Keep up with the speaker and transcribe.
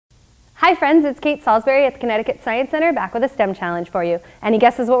Hi friends, it's Kate Salisbury at the Connecticut Science Center back with a STEM challenge for you. Any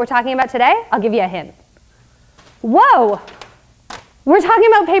guesses what we're talking about today? I'll give you a hint. Whoa! We're talking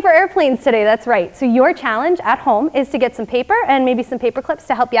about paper airplanes today, that's right. So your challenge at home is to get some paper and maybe some paper clips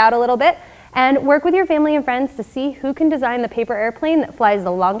to help you out a little bit and work with your family and friends to see who can design the paper airplane that flies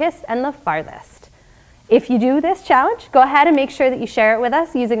the longest and the farthest. If you do this challenge, go ahead and make sure that you share it with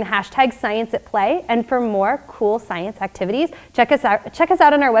us using the hashtag ScienceAtPlay. And for more cool science activities, check us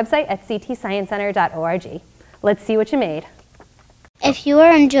out on our website at ctsciencecenter.org. Let's see what you made. If you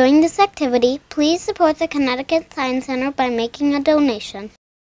are enjoying this activity, please support the Connecticut Science Center by making a donation.